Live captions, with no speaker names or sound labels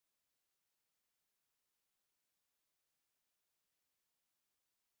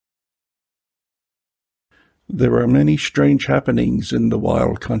There are many strange happenings in the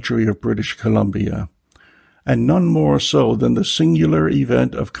wild country of British Columbia, and none more so than the singular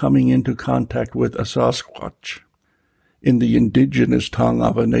event of coming into contact with a Sasquatch. In the indigenous tongue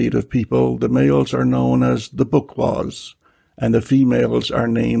of a native people, the males are known as the Bukwas, and the females are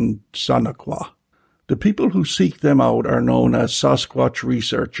named Sanakwa. The people who seek them out are known as Sasquatch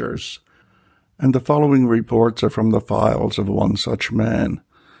researchers, and the following reports are from the files of one such man,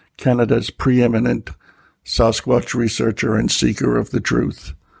 Canada's preeminent Sasquatch researcher and seeker of the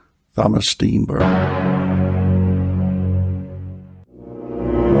truth, Thomas Steenberg.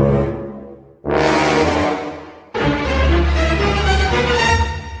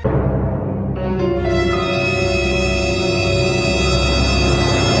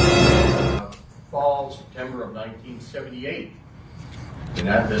 Fall, September of 1978. Been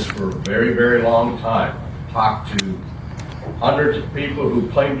at this for a very, very long time. I've talked to hundreds of people who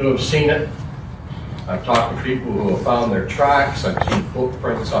claim to have seen it. I've talked to people who have found their tracks. I've seen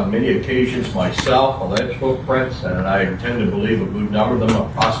footprints on many occasions myself, alleged footprints, and I intend to believe a good number of them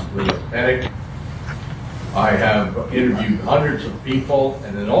are possibly authentic. I have interviewed hundreds of people,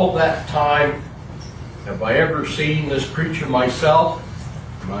 and in all that time, have I ever seen this creature myself?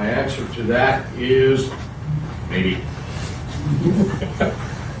 My answer to that is maybe.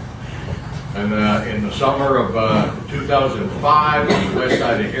 And in the summer of 2005, on the west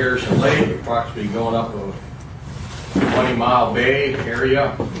side of Harrison Lake, approximately going up a 20-mile bay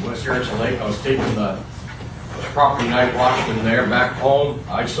area, West Harrison Lake, I was taking the property night watchman there back home.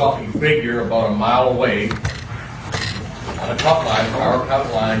 I saw a figure about a mile away on a cut line, power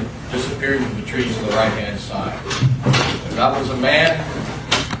cut line, disappearing into the trees on the right-hand side. If that was a man,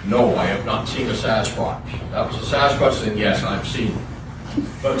 no, I have not seen a Sasquatch. If that was a Sasquatch, then yes, I've seen it.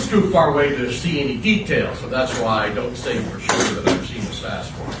 But it's too far away to see any details, so that's why I don't say for sure that I've seen a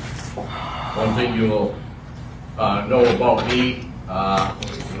Sasquatch. One thing you'll know about me,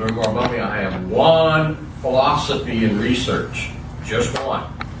 learn more about me, I have one philosophy in research, just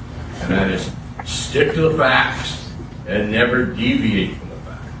one, and that is stick to the facts and never deviate from the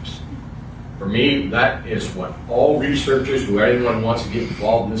facts. For me, that is what all researchers, who anyone wants to get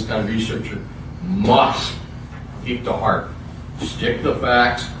involved in this kind of research, must keep to heart. Stick to the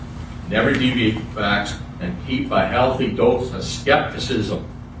facts, never deviate from facts, and keep a healthy dose of skepticism.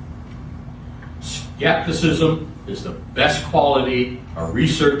 Skepticism is the best quality a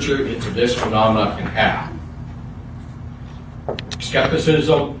researcher into this phenomenon can have.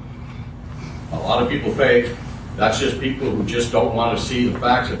 Skepticism, a lot of people think that's just people who just don't want to see the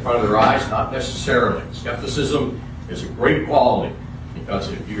facts in front of their eyes. Not necessarily. Skepticism is a great quality,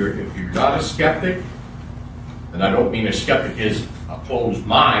 because if you're not a skeptic, and I don't mean a skeptic is a closed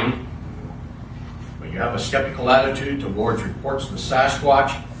mind, but you have a skeptical attitude towards reports of the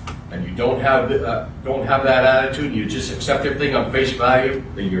Sasquatch, and you don't have that attitude, you just accept everything on face value,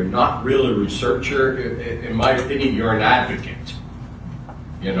 then you're not really a researcher. In my opinion, you're an advocate.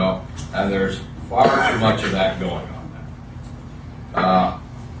 You know, and there's far too much of that going on.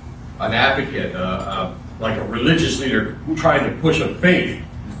 An advocate, like a religious leader trying to push a faith,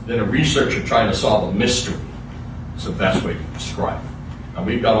 than a researcher trying to solve a mystery. It's the best way to describe it. And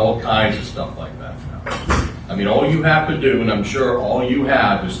we've got all kinds of stuff like that now. I mean, all you have to do, and I'm sure all you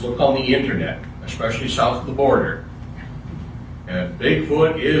have, is look on the internet, especially south of the border, and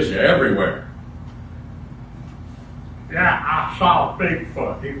Bigfoot is everywhere. Yeah, I saw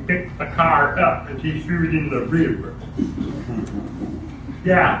Bigfoot. He picked the car up and he threw it in the river.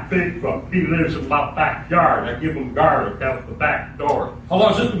 Yeah, Bigfoot. He lives in my backyard. I give him garlic out the back door. How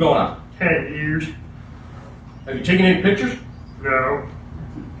long has this been going on? 10 years. Have you taken any pictures? No.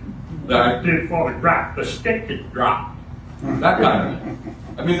 I did photograph the stick it dropped. That kind of thing.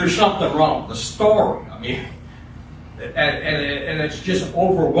 I mean, there's something wrong with the story. I mean, and it's just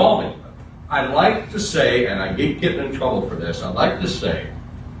overwhelming. I like to say, and I keep getting in trouble for this, I like to say,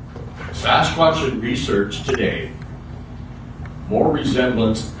 Sasquatch in research today, more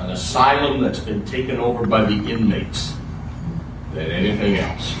resemblance an asylum that's been taken over by the inmates than anything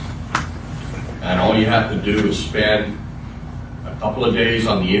else. And all you have to do is spend a couple of days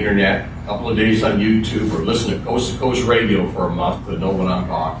on the internet, a couple of days on YouTube, or listen to Coast Radio for a month to know what I'm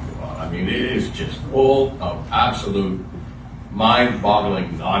talking about. I mean, it is just full of absolute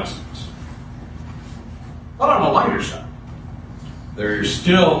mind-boggling nonsense. But on the lighter side, there's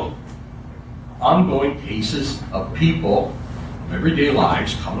still ongoing cases of people in everyday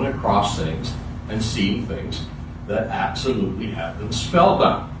lives coming across things and seeing things that absolutely have them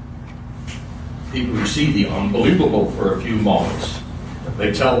spellbound. People who see the unbelievable for a few moments.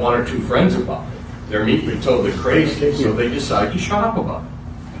 They tell one or two friends about it. They're immediately told they're crazy, so they decide to shut up about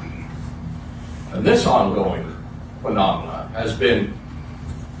it. And this ongoing phenomenon has been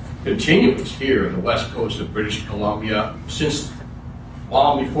continuous here in the west coast of British Columbia since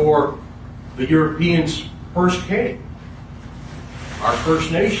long before the Europeans first came. Our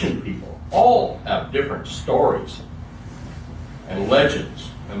First Nation people all have different stories and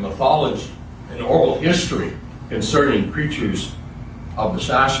legends and mythology and oral history concerning creatures of the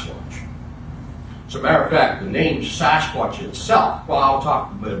Sasquatch. As a matter of fact, the name Sasquatch itself, well, I'll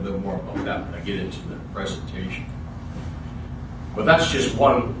talk a little bit more about that when I get into the presentation. But that's just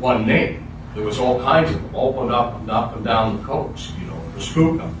one name. There was all kinds of them, opened up and down the coast. You know, the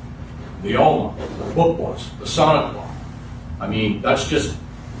Skookum, the Oma, the Bukwas, the Sonequa. I mean, that's just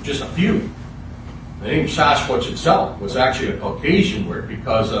a few. The name Sasquatch itself was actually a Caucasian word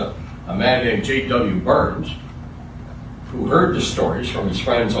because a man named J.W. Burns, who heard the stories from his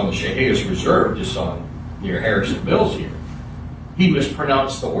friends on the Chehalis Reserve just near Harrison Mills here, he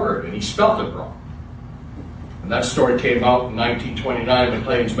mispronounced the word and he spelt it wrong. And that story came out in 1929 in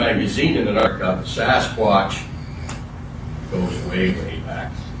Maclean's magazine, and the Sasquatch goes way, way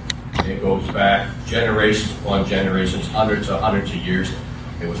back. It goes back generations upon generations, hundreds of years.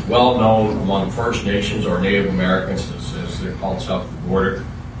 It was well known among First Nations or Native Americans, as they're called south of the border,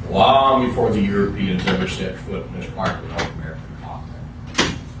 long before the Europeans ever set foot in this part of the North American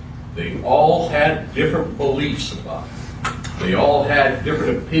continent. They all had different beliefs about it. They all had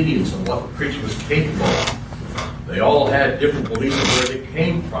different opinions on what the creature was capable of. They all had different beliefs of where they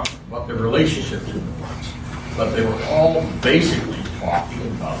came from, what their relationship to them was. But they were all basically talking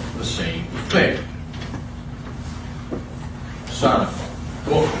about the same thing. Sonequa,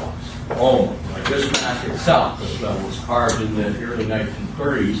 Bukwas, Oma, like this mask itself was carved in the early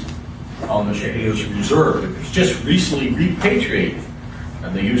 1930s on the Chehalis Reserve. It was just recently repatriated,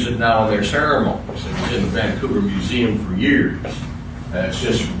 and they use it now in their ceremonies. It was in the Vancouver Museum for years. It's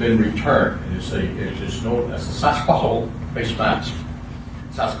just been returned. It's known as the Saskatchewan face mask.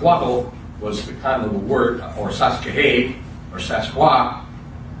 Saskatchewan was the kind of the word, or Saskahade, or Sasquatch.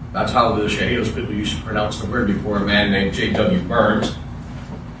 That's how the Chehalis people used to pronounce the word before a man named J.W. Burns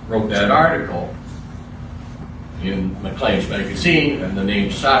wrote that article in Maclean's magazine, and the name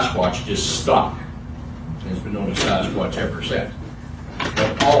Sasquatch just stuck. It's been known as Sasquatch ever since.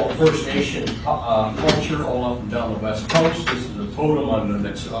 But all First Nation culture all up and down the west coast. This is a totem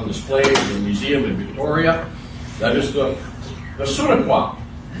that's on display in the museum in Victoria. That is the Sonequa,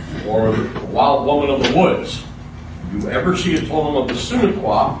 or the wild woman of the woods. If you ever see a totem of the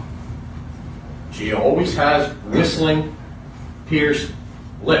Sonequa, she always has whistling, pierced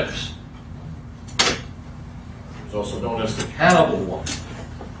lips. It's also known as the cannibal woman,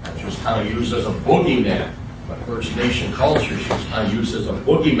 which was kind of used as a boogeyman. But First Nation culture, she was kind of used as a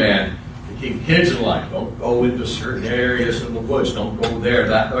boogeyman to keep kids in line. Don't go into certain areas in the woods. Don't go there,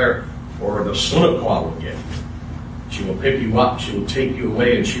 that there, or the Sonequa will get you. She will pick you up, she will take you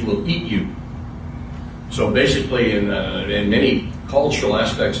away, and she will eat you. So basically, in many cultural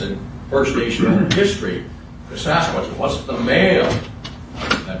aspects in First Nation history, the Sasquatch wasn't the male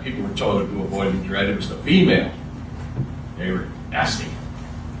that people were told to avoid and dread. It was the female. They were nasty.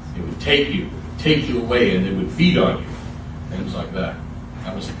 They would take you away, and they would feed on you, things like that.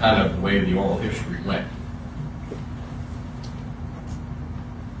 That was the kind of the way the oral history went.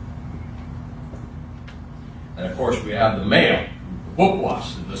 And of course, we have the male, the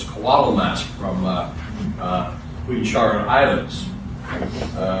Bukwas, this koala mask from Queen Charlotte Islands.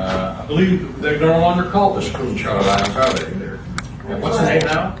 I believe they're no longer called the Queen Charlotte Islands, are they? What's the name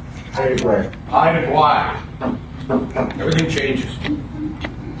now? Haida Gwaii. Everything changes.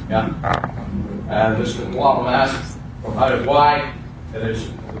 Yeah. And this is the koala mask from Haida Gwaii. And it's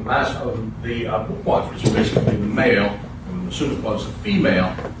the mask of the Bukwas, which is basically the male, and the Sonequa is the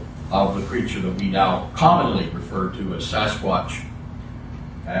female of the creature that we now commonly refer to as Sasquatch.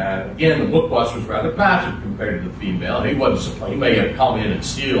 And again, the Bukwas was rather passive compared to the female. He may have come in and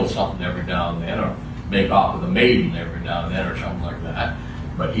steal something every now and then, or make off with a maiden every now and then, or something like that.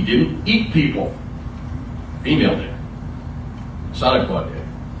 But he didn't eat people. Female did. Sonequa did.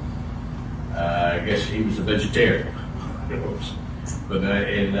 I guess he was a vegetarian. But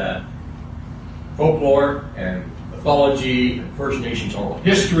in folklore and mythology and First Nations oral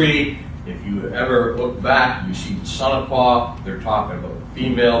history, if you ever look back, you see the Sonequa, they're talking about the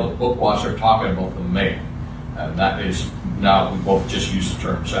female, the Bukwas are talking about the male. And that is, now we both just use the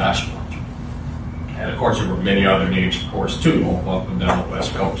term Sasquatch. And of course there were many other names, of course, too, all up and down the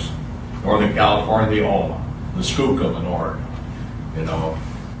west coast. Northern California, the Oma, the Skookum in Oregon,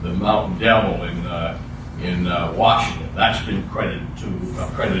 the Mountain Devil in Washington. That's been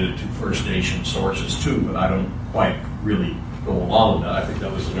credited to First Nation sources too, but I don't quite really go along with that. I think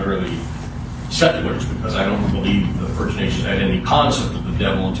that was an early settlers, because I don't believe the First Nations had any concept of the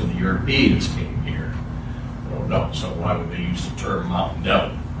devil until the Europeans came here. I don't know. So why would they use the term mountain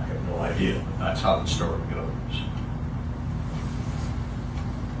devil? I have no idea. But that's how the story goes.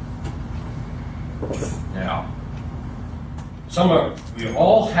 Now, we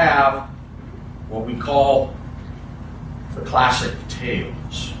all have what we call the classic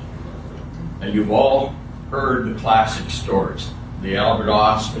tales. And you've all heard the classic stories. The Albert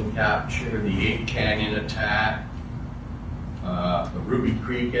Ostman capture, the 8 Canyon attack, the Ruby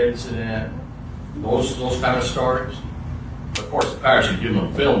Creek incident, those kind of stories. Of course, the Pirates of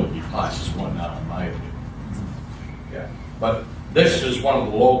Gimlin film would be classed as one now, in my opinion. Yeah. But this is one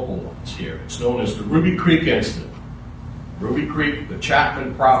of the local ones here. It's known as the Ruby Creek incident. Ruby Creek, the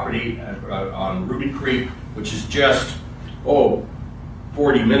Chapman property on Ruby Creek, which is just,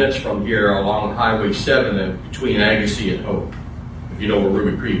 40 minutes from here along Highway 7 and between Agassiz and Hope, if you know where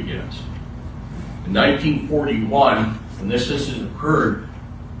Ruby Creek is. In 1941, when this incident occurred,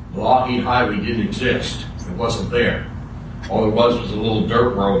 the Lougheed Highway didn't exist. It wasn't there. All there was a little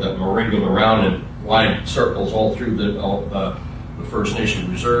dirt road that wriggled around in wide circles all through the First Nation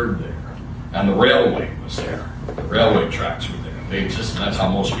Reserve there. And the railway was there. The railway tracks were there. They existed. That's how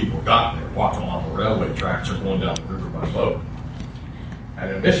most people got there, walking along the railway tracks or going down the river by boat.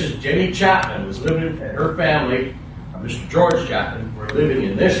 And Mrs. Jenny Chapman was living, and her family, Mr. George Chapman, were living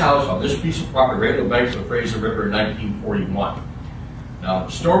in this house on this piece of property right on the banks of the Fraser River in 1941. Now,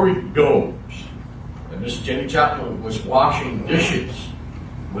 the story goes that Mrs. Jenny Chapman was washing dishes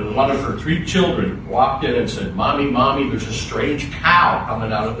when one of her 3 children walked in and said, "Mommy, Mommy, there's a strange cow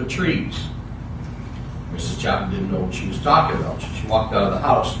coming out of the trees." Mrs. Chapman didn't know what she was talking about, so she walked out of the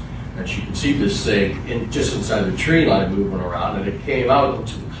house. And she could see this thing just inside the tree line moving around, and it came out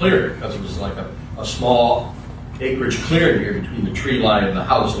into the clearing because it was like a small acreage clearing here between the tree line and the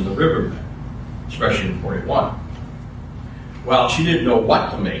house and the riverbed, especially in 41. Well, she didn't know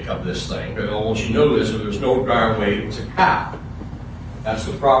what to make of this thing, but all she knew is that there was no darn way it was a cow. That's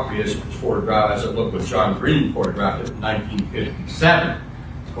the property as it was photographed, as it looked with John Green photographed it in 1957.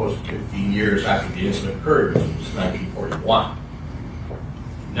 It's close to 15 years after the incident occurred, which was 1941.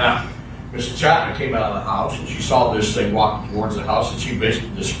 Now, Mrs. Chapman came out of the house and she saw this thing walking towards the house, and she basically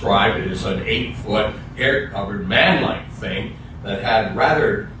described it as an 8-foot, hair-covered, man-like thing that had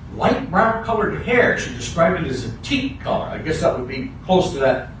rather light brown colored hair. She described it as a teak color. I guess that would be close to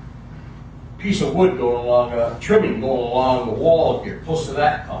that piece of wood going along, trimming going along the wall here, close to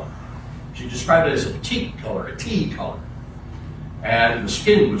that color. She described it as a teak color, a tea color. And the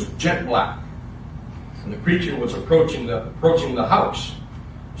skin was jet black. And the creature was approaching the house.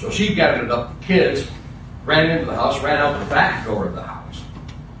 So she gathered up the kids, ran into the house, ran out the back door of the house.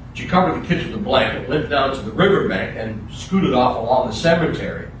 She covered the kids with a blanket, went down to the riverbank, and scooted off along the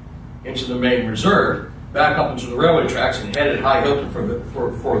cemetery into the main reserve, back up into the railway tracks, and headed High Hilton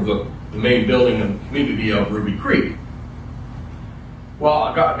for the main building and community of Ruby Creek. Well,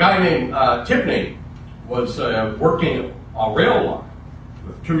 a guy named Tiffany was working on rail line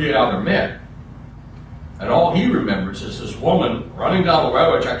with 2 other men. And all he remembers is this woman running down the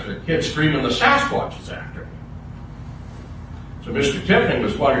railway tracks with a kid screaming, "The Sasquatch is after me." So Mr. Tiffany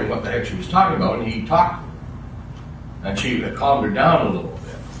was wondering what the heck she was talking about, and he talked to her. And she calmed her down a little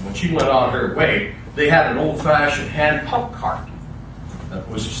bit. When she went on her way, they had an old-fashioned hand pump cart that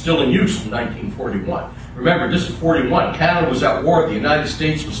was still in use in 1941. Remember, this is 41. Canada was at war. The United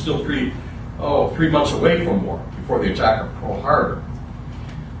States was still 3 months away from war before the attack of Pearl Harbor.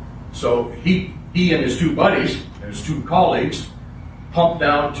 So he and his 2 buddies and his 2 colleagues pumped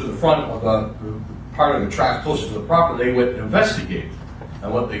down to the front of the part of the track closest to the property. They went and investigated.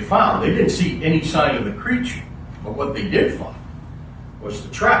 And what they found, they didn't see any sign of the creature. But what they did find was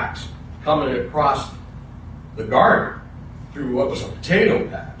the tracks coming across the garden through what was a potato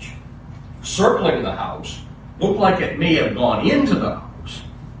patch, circling the house, looked like it may have gone into the house,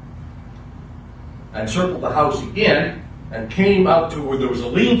 and circled the house again, and came out to where there was a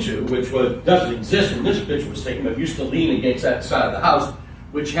lean-to, which doesn't exist when this picture was taken, but used to lean against that side of the house,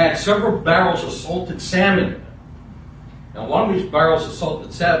 which had several barrels of salted salmon in it. Now, one of these barrels of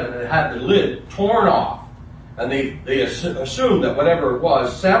salted salmon had the lid torn off, and they assumed that whatever it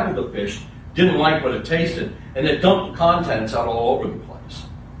was sampled the fish, didn't like what it tasted, and it dumped the contents out all over the place.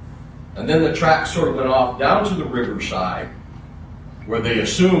 And then the track sort of went off down to the riverside, where they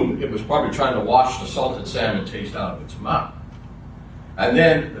assumed it was probably trying to wash the salted salmon taste out of its mouth. And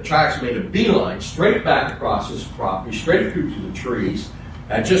then the tracks made a beeline straight back across this property, straight through to the trees,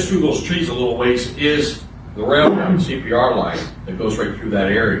 and just through those trees a little ways is the railroad CPR line that goes right through that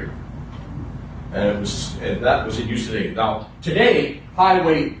area. And that was in use today. Now, today,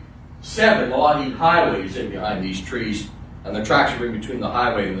 Highway 7 Lougheed Highway is in behind these trees, and the tracks are in between the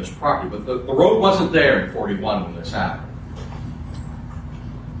highway and this property. But the road wasn't there in 41 when this happened.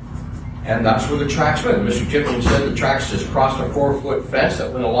 And that's where the tracks went. Mr. Tippling said the tracks just crossed a 4-foot fence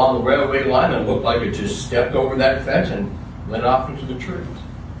that went along the railway line, and it looked like it just stepped over that fence and went off into the trees.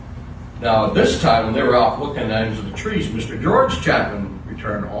 Now, this time when they were off looking into the trees, Mr. George Chapman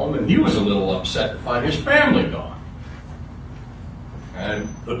returned home, and he was a little upset to find his family gone. And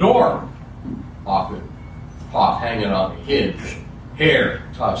the door off hanging on the hinge, hair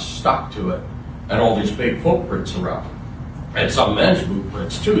stuck to it, and all these big footprints around. And some men's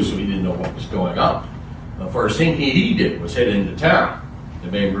footprints too, so he didn't know what was going on. The first thing he did was head into town, the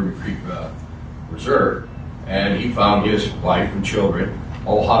main River Creek Reserve, and he found his wife and children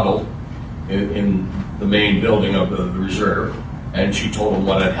all huddled in the main building of the reserve, and she told him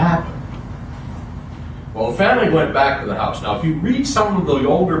what had happened. Well, the family went back to the house. Now, if you read some of the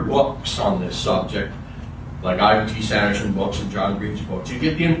older books on this subject, like Ivan T. Sanderson books and John Green's books, you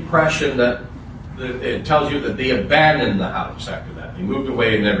get the impression that it tells you that they abandoned the house after that. They moved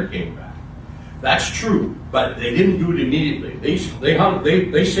away and never came back. That's true, but they didn't do it immediately. They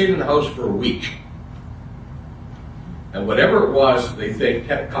stayed in the house for a week. And whatever it was, they think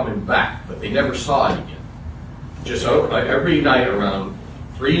kept coming back, but they never saw it again. Just every night around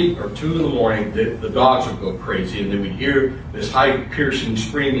 3 or 2 in the morning, the dogs would go crazy, and they would hear this high piercing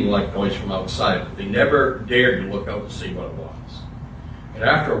screaming like noise from outside, but they never dared to look out to see what it was. And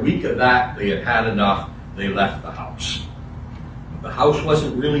after a week of that, they had had enough. They left the house. The house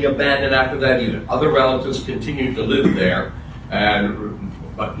wasn't really abandoned after that either. Other relatives continued to live there,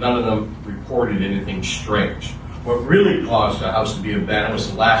 but none of them reported anything strange. What really caused the house to be abandoned was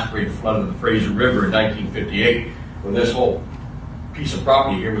the last great flood of the Fraser River in 1958, when this whole piece of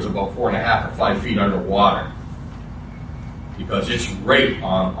property here was about 4.5 or 5 feet underwater, because it's right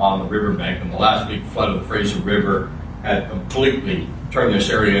on the riverbank, and the last big flood of the Fraser River had completely turned this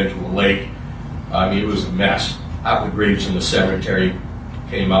area into a lake. I mean, it was a mess. Half the graves in the cemetery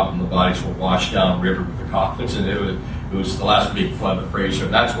came up, and the bodies were washed down river with the coffins, and it was the last big flood of the Fraser,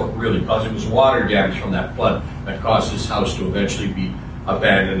 and that's what really caused it. It was water damage from that flood that caused this house to eventually be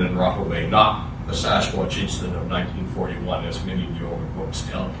abandoned and rot away, not the Sasquatch incident of 1941, as many of the older books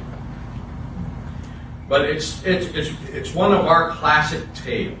tell you. But it's one of our classic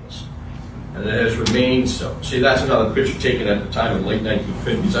tales, and it has remained so. See, that's another picture taken at the time in the late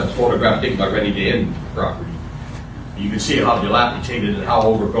 1950s. That's a photograph taken by Rennie Day property. You can see how dilapidated and how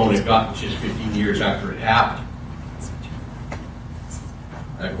overgrown it got just 15 years after it happened.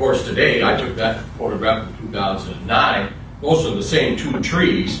 And of course, today, I took that photograph in 2009. Those are the same 2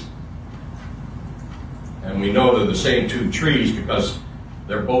 trees. And we know they're the same 2 trees because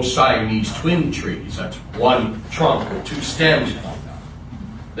they're both Siamese twin trees. That's one trunk with 2 stems coming out.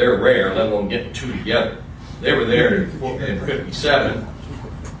 They're rare, let alone getting 2 together. They were there in 57,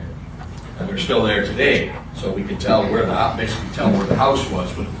 and they're still there today. So we can tell where the house was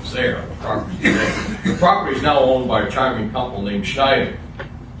when it was there on the property today. The property is now owned by a charming couple named Schneider.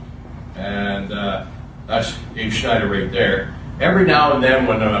 And that's Dave Schneider right there. Every now and then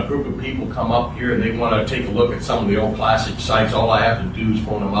when a group of people come up here and they want to take a look at some of the old classic sites, all I have to do is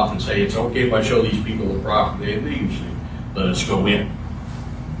phone them up and say, it's okay if I show these people the property. They usually let us go in.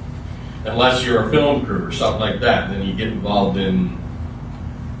 Unless you're a film crew or something like that, then you get involved in,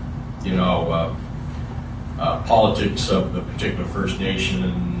 politics of the particular First Nation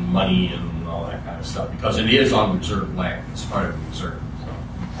and money and all that kind of stuff, because it is on reserved land. It's part of the reserve. So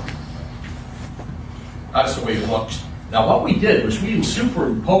that's the way it looks. Now, what we did was we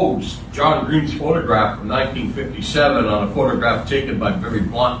superimposed John Green's photograph from 1957 on a photograph taken by Barry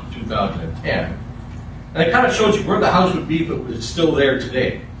Blunt in 2010. And it kind of shows you where the house would be if it was still there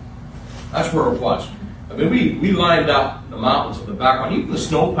today. That's where it was. I mean, we lined up the mountains in the background. Even the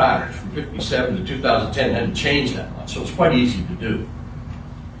snow patterns from 57 to 2010 hadn't changed that much, so it's quite easy to do.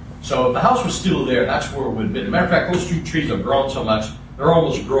 So if the house was still there, that's where it would have been. As a matter of fact, those 2 trees have grown so much, they're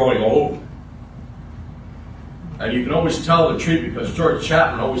almost growing over. And you can always tell the tree because George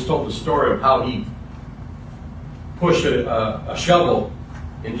Chapman always told the story of how he pushed a shovel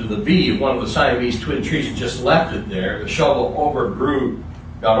into the V of one of the Siamese twin trees and just left it there. The shovel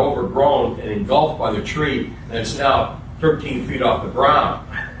got overgrown and engulfed by the tree, and it's now 13 feet off the ground.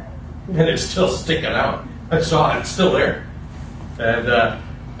 And it's still sticking out. I saw it, it's still there. And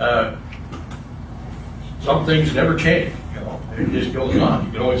some things never change, It just goes on.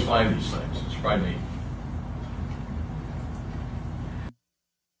 You can always find these things. It's quite neat.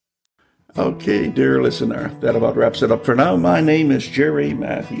 Okay, dear listener, that about wraps it up for now. My name is Jerry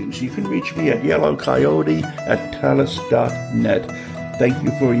Matthews. You can reach me at yellowcoyote@talus.net. Thank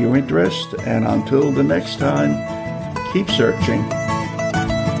you for your interest, and until the next time, keep searching.